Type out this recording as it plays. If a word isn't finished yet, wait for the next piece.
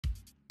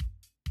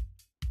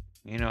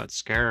You know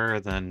what's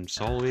scarier than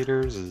soul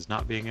eaters is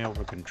not being able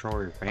to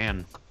control your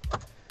fan.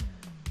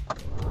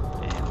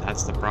 And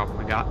that's the problem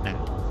we got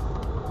now.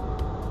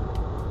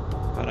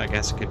 But I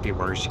guess it could be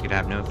worse. You could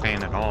have no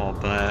fan at all,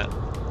 but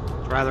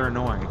it's rather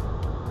annoying.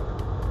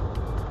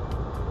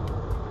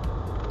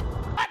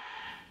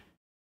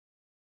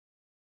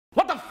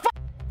 What the fuck?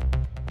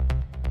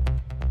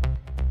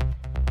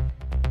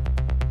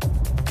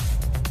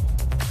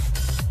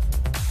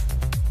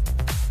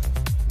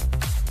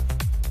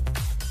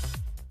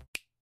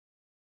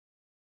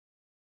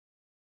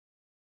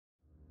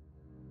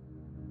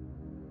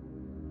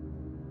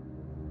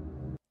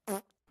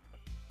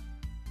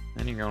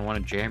 Then you're going to want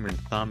to jam your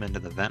thumb into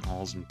the vent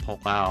holes and pull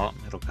out.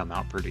 It'll come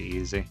out pretty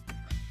easy.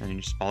 Then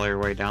you just follow your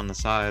way down the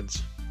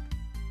sides.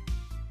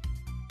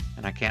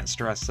 And I can't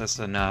stress this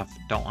enough,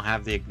 don't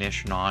have the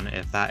ignition on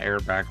if that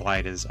airbag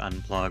light is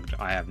unplugged.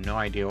 I have no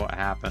idea what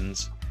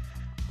happens,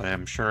 but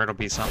I'm sure it'll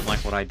be something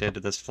like what I did to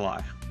this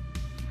fly.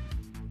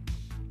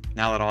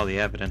 Now that all the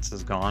evidence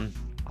is gone,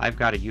 I've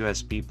got a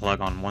USB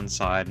plug on one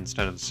side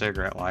instead of a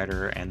cigarette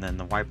lighter, and then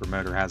the wiper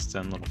motor has its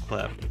own little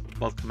clip.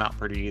 Both come out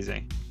pretty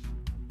easy.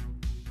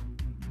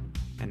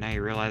 And now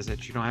you realize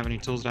that you don't have any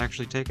tools to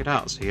actually take it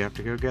out, so you have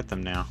to go get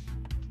them now.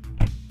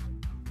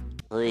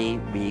 3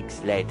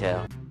 weeks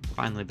later.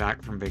 Finally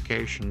back from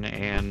vacation,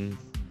 and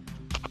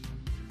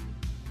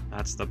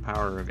that's the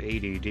power of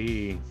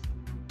ADD.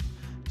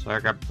 So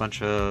I got a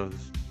bunch of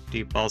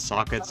deep well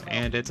sockets,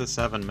 and it's a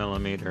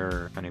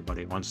 7mm if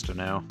anybody wants to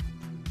know.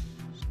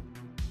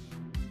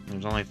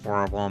 There's only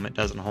 4 of them, it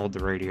doesn't hold the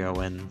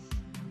radio in.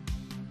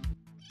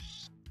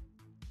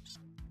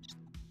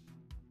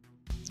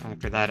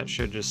 After that it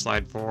should just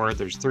slide forward.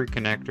 There's 3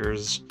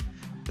 connectors.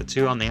 The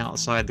 2 on the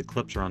outside, the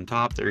clips are on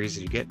top, they're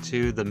easy to get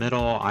to. The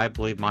middle, I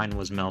believe mine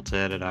was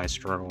melted and I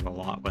struggled a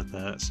lot with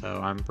it, so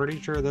I'm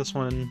pretty sure this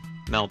one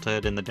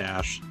melted in the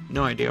dash.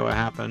 No idea what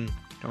happened,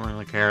 don't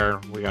really care,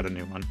 we got a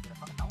new one.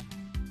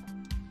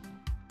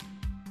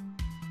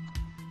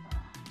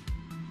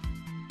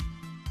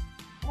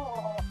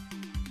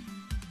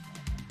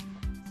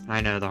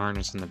 I know the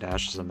harness in the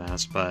dash is a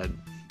mess, but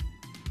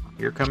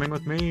you're coming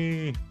with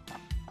me!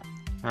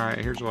 Alright,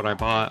 here's what I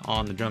bought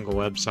on the Jungle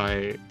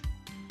website.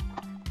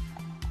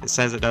 It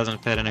says it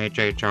doesn't fit an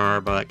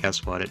HHR, but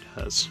guess what? It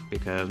does.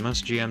 Because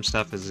most GM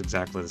stuff is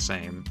exactly the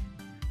same.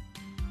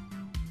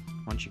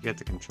 Once you get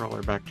the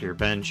controller back to your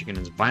bench, you can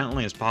as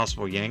violently as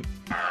possible yank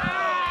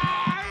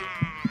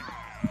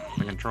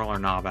the controller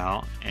knob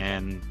out,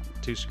 and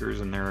 2 screws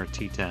in there are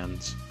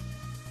T10s.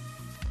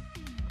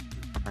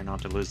 Try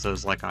not to lose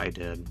those like I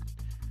did.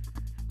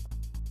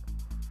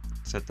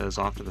 Set those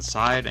off to the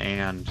side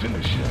and...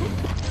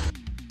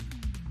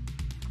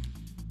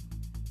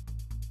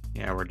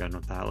 yeah, we're done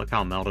with that. Look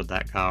how melted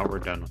that got. We're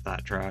done with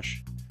that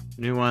trash.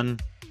 New one.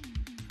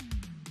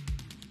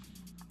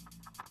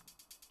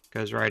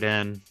 Goes right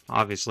in.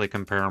 Obviously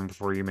compare them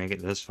before you make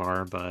it this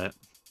far, but...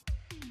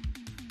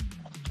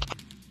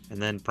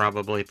 and then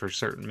probably for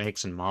certain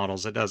makes and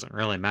models, it doesn't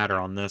really matter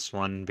on this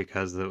one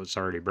because it was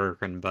already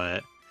broken,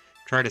 but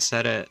try to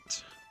set it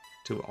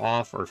to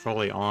off or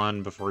fully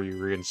on before you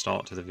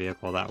reinstall it to the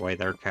vehicle. That way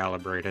they're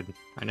calibrated.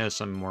 I know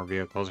some more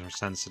vehicles are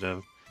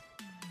sensitive.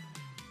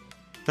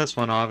 This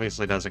one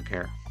obviously doesn't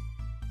care.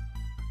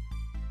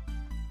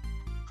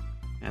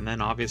 And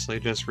then obviously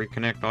just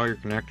reconnect all your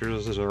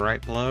connectors to the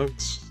right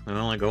plugs. They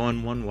only go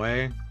in one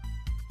way.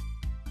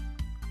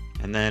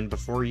 And then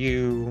before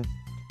you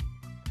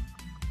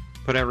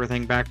put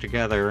everything back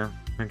together,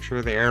 make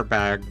sure the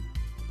airbag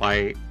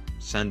light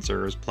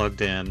sensor is plugged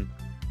in.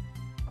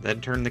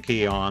 Then turn the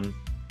key on.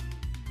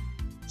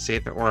 See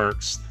if it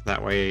works.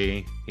 That way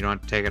you don't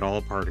have to take it all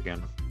apart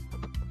again.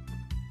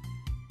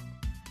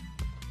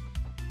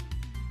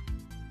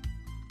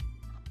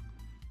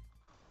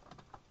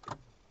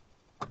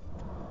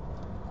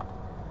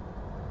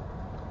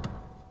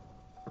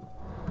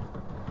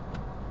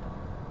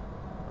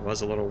 I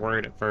was a little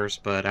worried at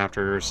first, but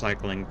after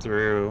cycling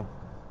through,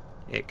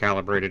 it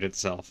calibrated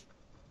itself.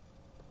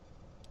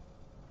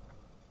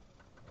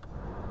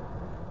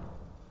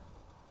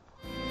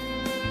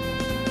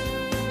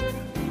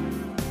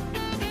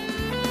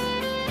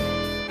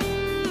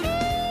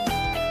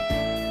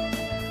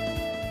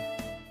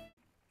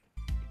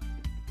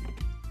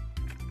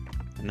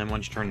 And then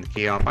once you turn the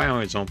key off, I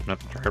always open up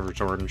the driver's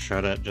door and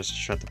shut it, just to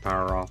shut the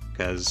power off,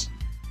 because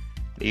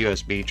the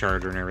USB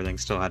charger and everything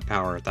still had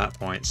power at that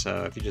point,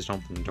 so if you just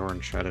open the door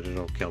and shut it,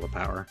 it'll kill the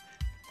power.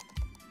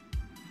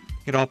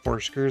 Get all 4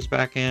 screws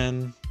back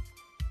in,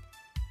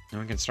 and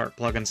we can start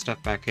plugging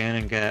stuff back in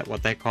and get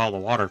what they call the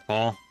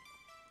waterfall,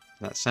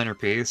 that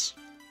centerpiece.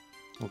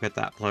 We'll get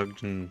that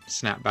plugged and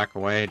snap back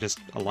away. Just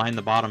align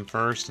the bottom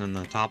first and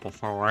the top will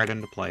fall right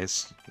into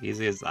place.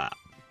 Easy as that.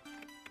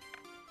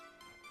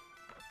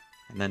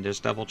 And then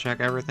just double check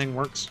everything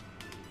works.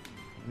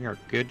 We are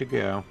good to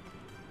go.